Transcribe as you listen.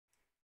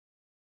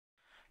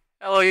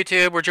Hello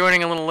YouTube, we're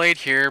joining a little late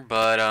here,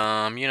 but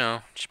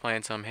just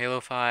playing some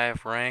Halo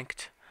 5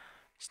 ranked,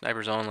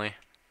 snipers only.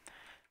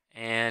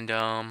 And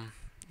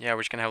yeah,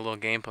 we're just gonna have a little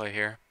gameplay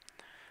here.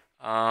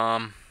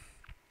 Um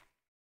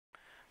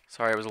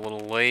Sorry I was a little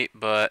late,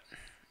 but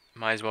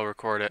might as well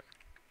record it.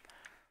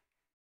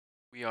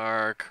 We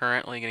are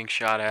currently getting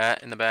shot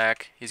at in the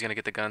back. He's gonna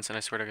get the guns, and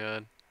I swear to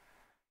God.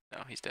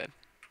 No, he's dead.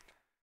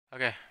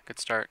 Okay, good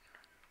start.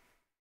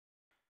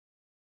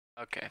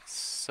 Okay,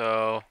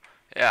 so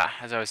yeah,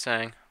 as I was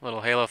saying,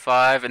 little Halo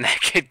 5, and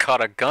that kid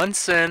caught a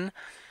Gunson.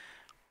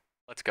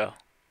 Let's go.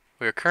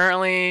 We are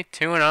currently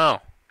 2-0.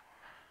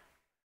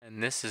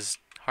 And this is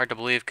hard to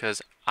believe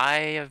because I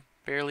have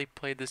barely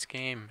played this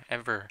game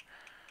ever.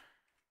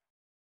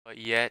 But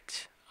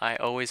yet, I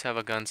always have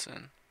a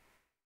Gunson.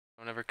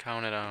 Don't ever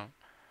count it out.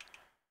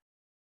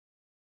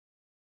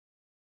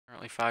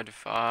 Currently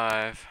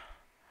 5-5.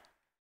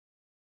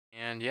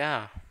 And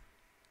yeah.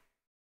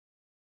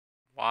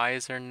 Why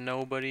is there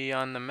nobody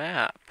on the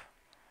map?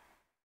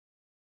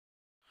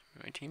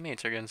 My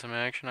teammates are getting some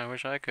action. I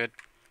wish I could.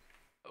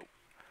 Oh.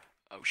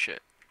 Oh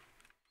shit.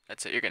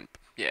 That's it. You're getting...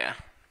 Yeah.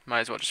 Might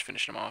as well just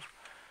finish them off.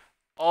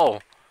 Oh.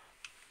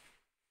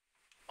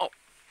 Oh.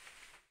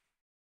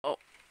 Oh.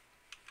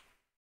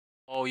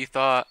 Oh, you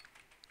thought...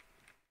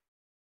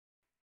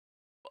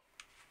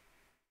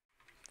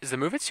 Is the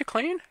movement too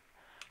clean?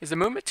 Is the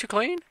movement too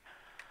clean?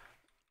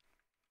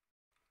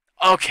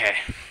 Okay.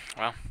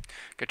 Well,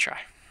 good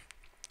try.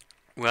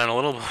 We went on a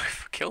little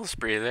kill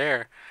spree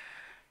there.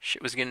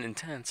 Shit was getting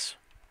intense.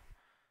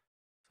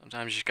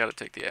 Sometimes you just gotta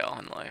take the L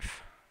in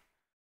life.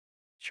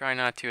 Try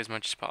not to as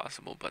much as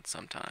possible, but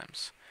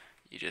sometimes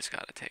you just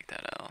gotta take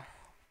that L.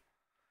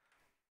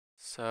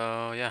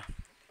 So, yeah.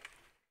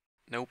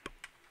 Nope.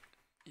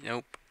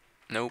 Nope.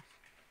 Nope.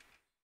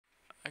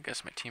 I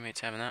guess my teammate's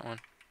having that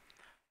one.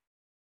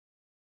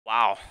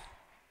 Wow.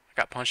 I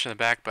got punched in the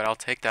back, but I'll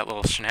take that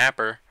little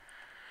snapper.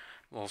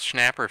 Little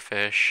snapper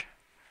fish.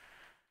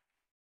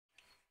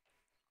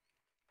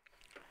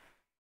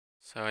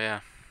 So, yeah.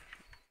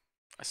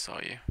 I saw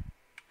you.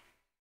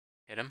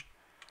 Hit him.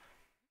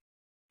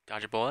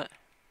 Dodge a bullet.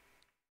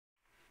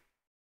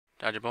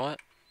 Dodge a bullet.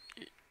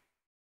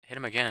 Hit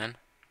him again.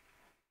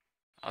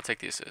 I'll take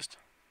the assist.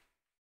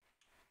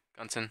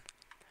 Gunson.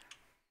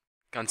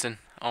 Gunson.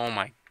 Oh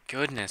my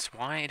goodness.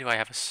 Why do I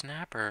have a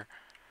snapper?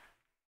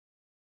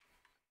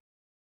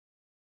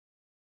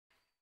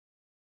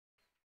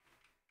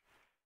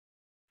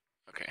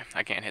 Okay,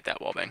 I can't hit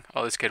that wallbang.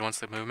 Oh, this kid wants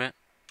the movement.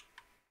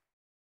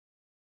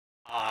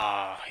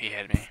 Oh, he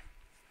hit me.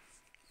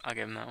 I'll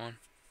give him that one.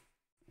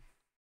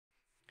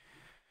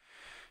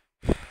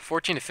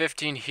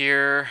 14-15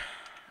 here.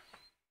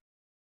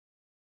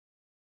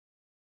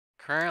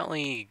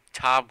 Currently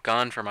top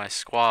gun for my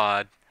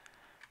squad.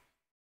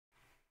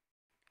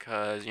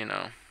 Because,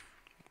 we're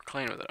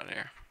clean with it out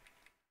here.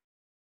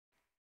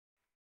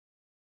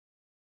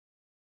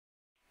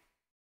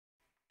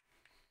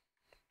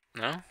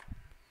 No?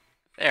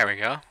 There we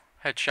go.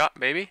 Headshot,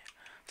 baby.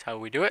 That's how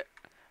we do it.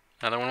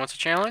 Another one wants a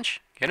challenge.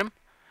 Get him.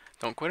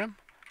 Don't quit him.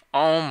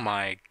 Oh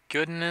my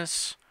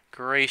goodness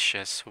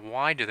gracious.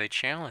 Why do they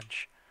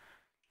challenge?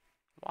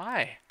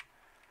 Why?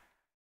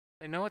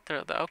 They know what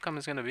the outcome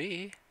is going to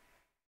be.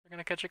 They're going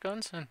to catch a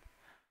Gunson.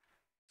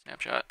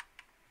 Snapshot.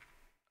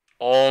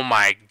 Oh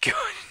my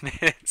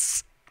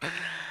goodness.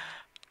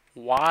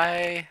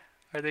 Why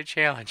are they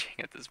challenging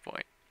at this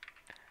point?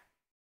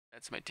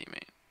 That's my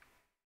teammate.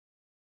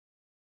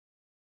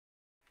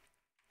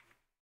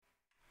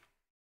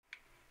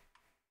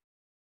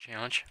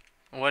 Challenge.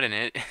 What an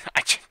it.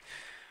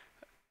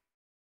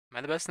 Am I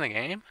the best in the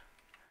game?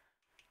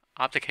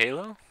 Optic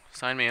Halo?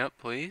 Sign me up,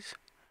 please.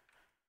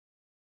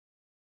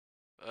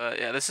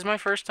 Yeah, this is my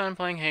first time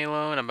playing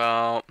Halo in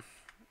about...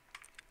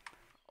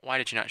 Why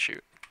did you not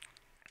shoot?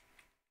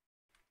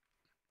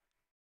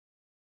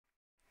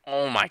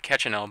 Oh my,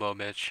 catch an elbow,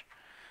 bitch.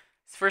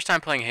 It's the first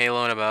time playing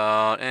Halo in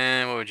about,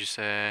 what would you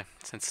say?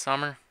 Since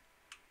summer?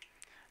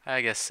 I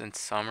guess since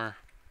summer.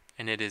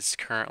 And it is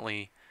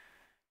currently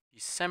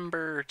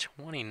December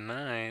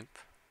 29th.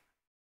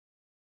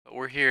 But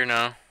we're here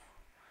now.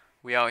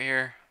 We out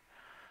here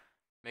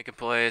making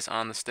plays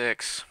on the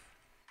sticks.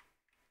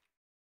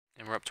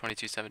 And we're up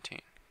 22-17.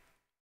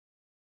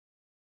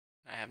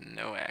 I have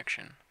no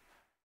action.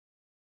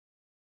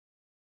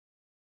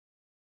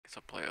 Guess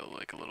I'll play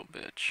like a little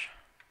bitch.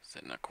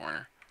 Sit in a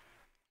corner.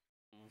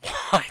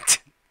 What?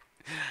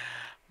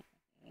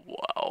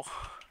 Wow.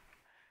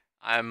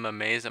 I'm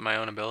amazed at my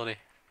own ability.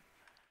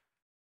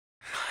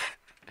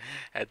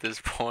 At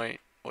this point,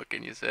 what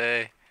can you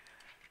say?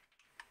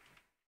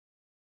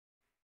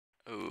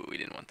 Ooh, we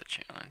didn't want the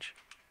challenge.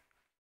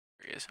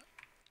 Here he is.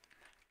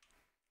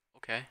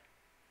 Okay.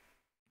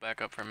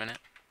 Back up for a minute.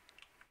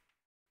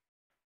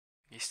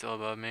 He's still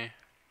above me.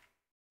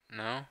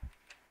 No? I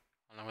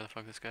don't know where the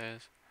fuck this guy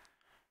is.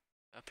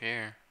 Up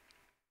here.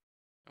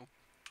 Nope.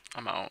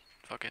 I'm out.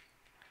 Fuck it.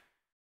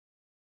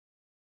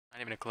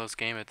 Not even a close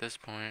game at this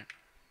point.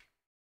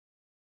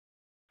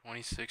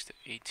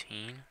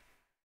 26-18.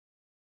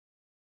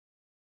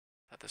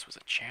 Thought this was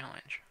a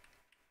challenge.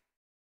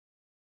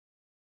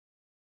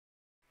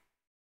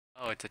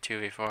 Oh, it's a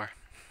 2v4.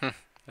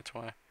 That's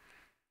why.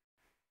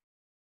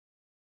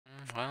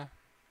 Well,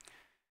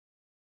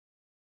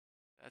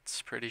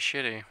 that's pretty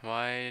shitty.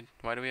 Why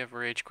do we have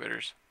rage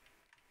quitters?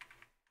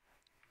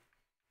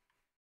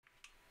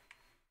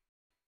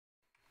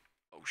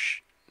 Oh,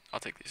 I'll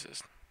take the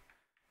assist.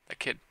 That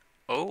kid.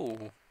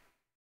 Oh,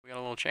 we got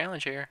a little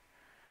challenge here.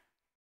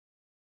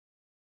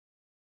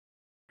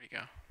 Where'd he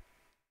go?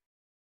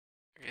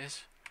 There he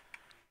is.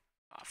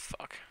 Ah,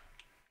 fuck.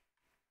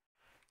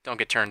 Don't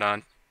get turned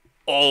on.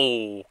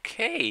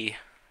 Okay.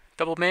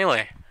 Double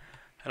melee.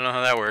 I don't know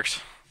how that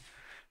works.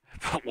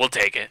 But we'll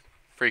take it.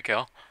 Free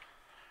kill.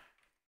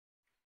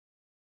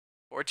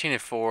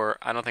 14-4.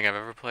 I don't think I've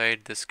ever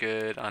played this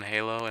good on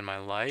Halo in my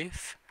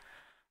life.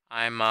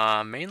 I'm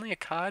mainly a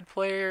COD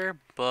player,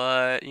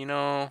 but, you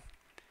know,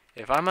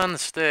 if I'm on the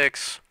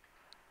sticks,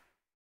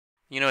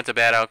 you know it's a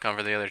bad outcome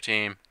for the other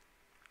team.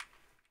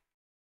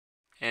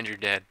 And you're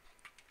dead.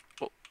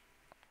 Oh.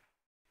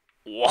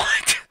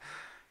 What?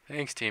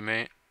 Thanks,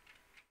 teammate.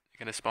 You're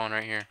gonna spawn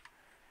right here.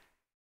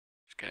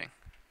 Just kidding.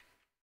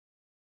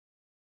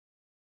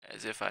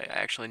 As if I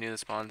actually knew the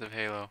spawns of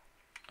Halo.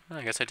 Oh,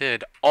 I guess I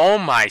did. Oh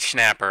my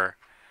snapper!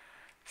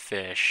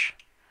 Fish.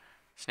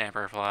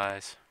 Snapper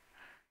flies.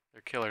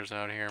 They're killers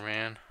out here,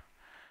 man.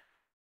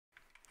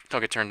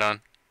 Don't get turned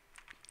on.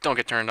 Don't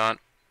get turned on.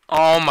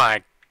 Oh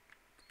my.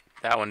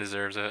 That one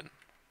deserves it.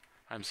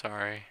 I'm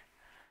sorry.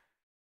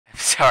 I'm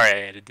sorry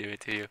I had to do it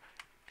to you.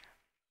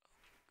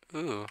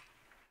 Ooh.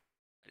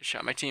 I just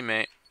shot my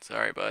teammate.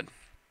 Sorry, bud.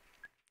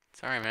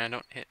 Sorry, man.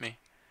 Don't hit me.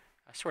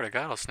 I swear to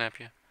God, I'll snap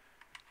you.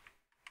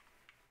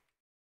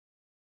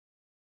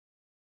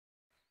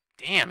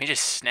 Damn, he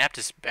just snapped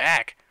his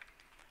back.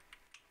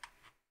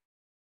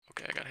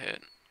 Okay, I got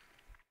hit.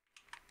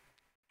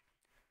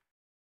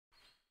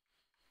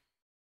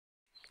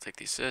 I'll take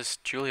the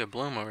assist. Julia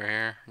Bloom over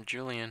here.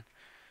 Julian.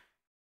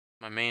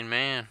 My main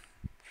man.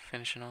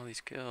 Finishing all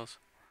these kills.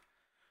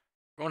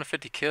 We're going to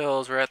 50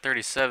 kills. We're at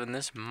 37.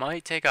 This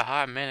might take a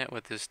hot minute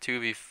with this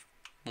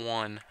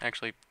 2v1.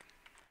 Actually,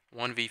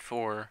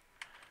 1v4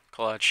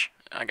 clutch.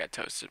 I got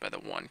toasted by the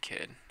one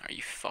kid. Are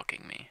you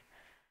fucking me?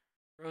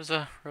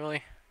 Rosa,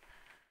 really?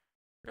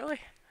 Really?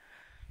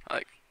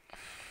 Like,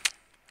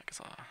 I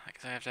guess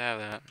I have to have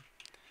that.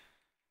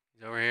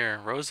 He's over here.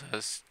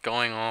 Rosa's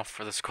going off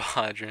for the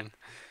squadron.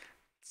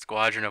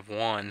 Squadron of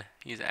one.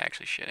 He's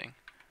actually shitting.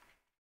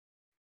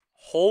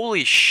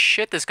 Holy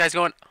shit, this guy's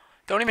going...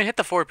 Don't even hit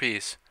the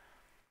 4-piece.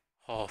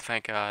 Oh,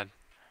 thank God.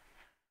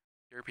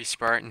 Derpy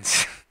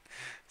Spartans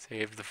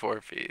saved the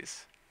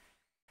 4-piece.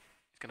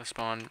 He's gonna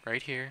spawn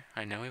right here.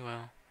 I know he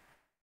will.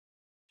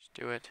 Just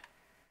do it.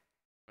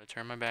 I'm gonna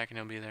turn my back and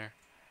he'll be there.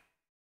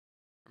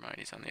 Never mind,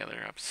 he's on the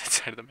other opposite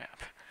side of the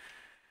map.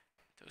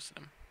 Toasted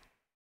him.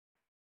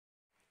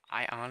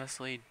 I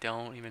honestly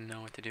don't even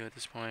know what to do at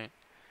this point.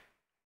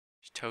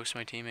 Just toast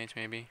my teammates,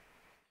 maybe.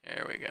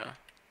 There we go.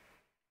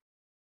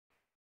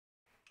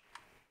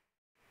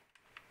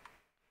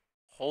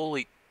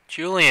 Holy...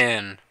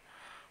 Julian!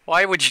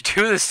 Why would you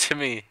do this to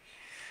me?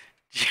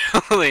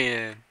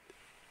 Julian!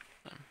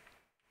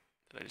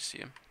 Did I just see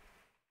him?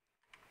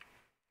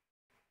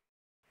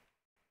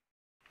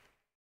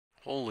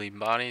 Holy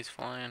bodies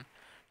flying.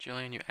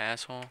 Julian, you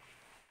asshole.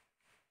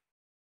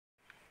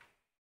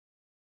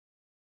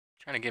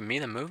 Trying to give me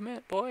the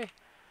movement, boy?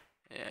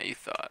 Yeah, you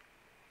thought.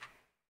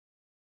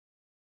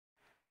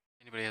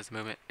 Anybody has the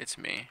movement, it's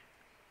me.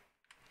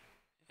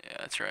 Yeah,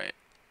 that's right.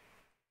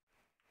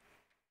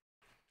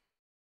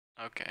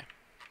 Okay.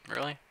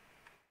 Really?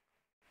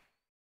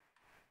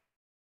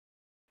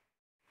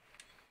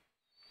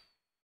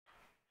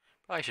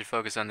 Probably should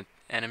focus on the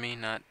enemy,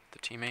 not the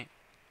teammate.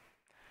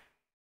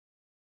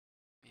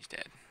 He's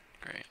dead.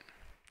 Great.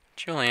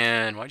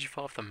 Julian, why'd you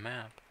fall off the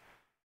map?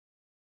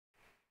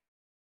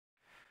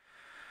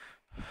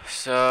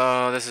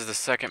 So, this is the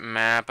second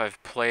map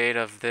I've played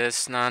of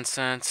this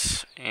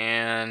nonsense,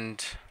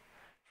 and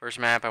first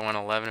map I went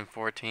 11 and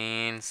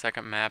 14,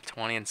 second map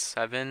 20 and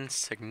 7.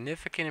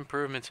 Significant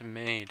improvements have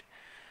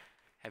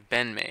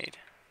been made,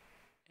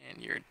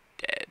 and you're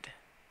dead.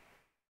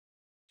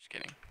 Just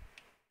kidding.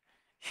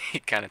 He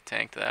kind of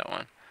tanked that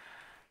one.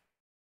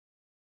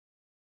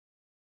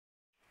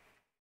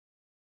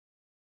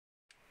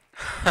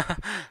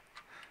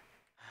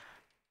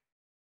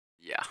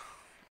 Yeah.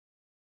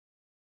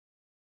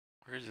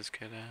 Where's this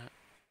kid at?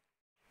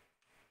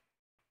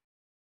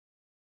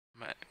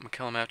 I'm gonna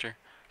kill him after.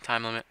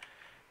 Time limit.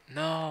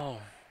 No.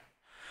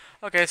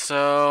 Okay,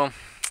 so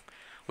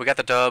we got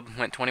the dub.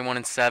 Went 21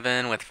 and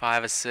 7 with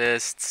 5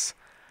 assists.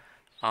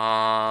 The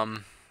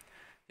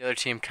other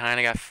team kind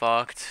of got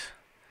fucked.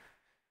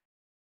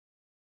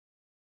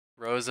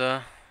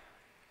 Rosa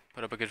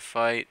put up a good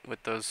fight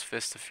with those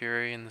Fists of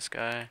Fury in the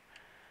sky,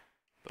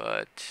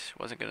 but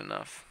wasn't good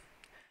enough.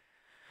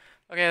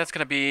 Okay, that's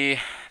gonna be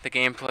the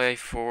gameplay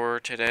for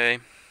today.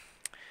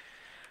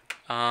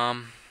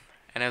 And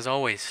as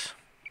always,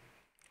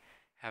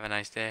 have a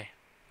nice day.